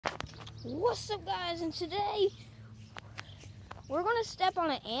What's up, guys? And today we're gonna step on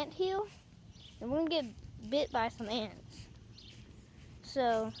an ant hill and we're gonna get bit by some ants.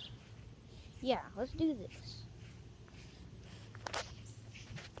 So yeah, let's do this.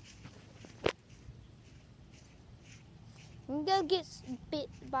 We're gonna go get bit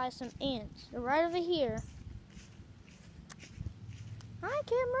by some ants. They're right over here. Hi,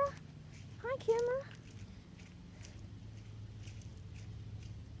 camera. Hi, camera.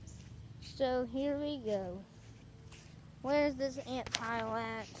 So here we go. Where's this ant pile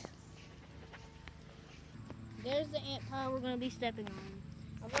at? There's the ant pile we're going to be stepping on.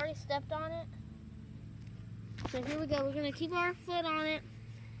 I've already stepped on it. So here we go. We're going to keep our foot on it.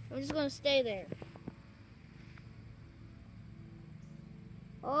 We're just going to stay there.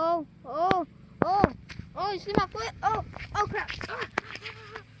 Oh, you see my foot? Oh crap.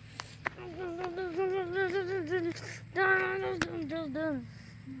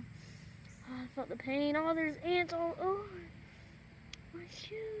 I felt the pain. Oh, there's ants all over my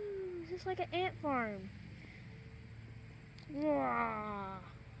shoes. It's like an ant farm. Yeah.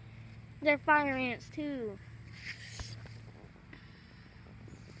 They're fire ants too.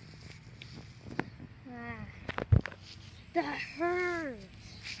 That hurts.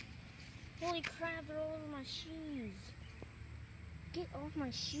 Holy crap, they're all over my shoes. Get off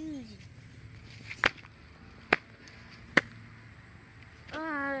my shoes.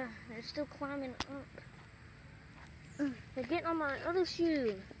 They're still climbing up. They're getting on my other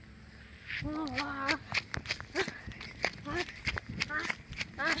shoe.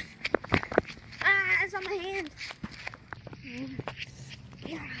 It's on my hand.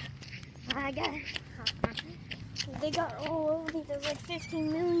 I got it. They got all over me. There's like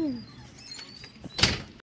 15 million.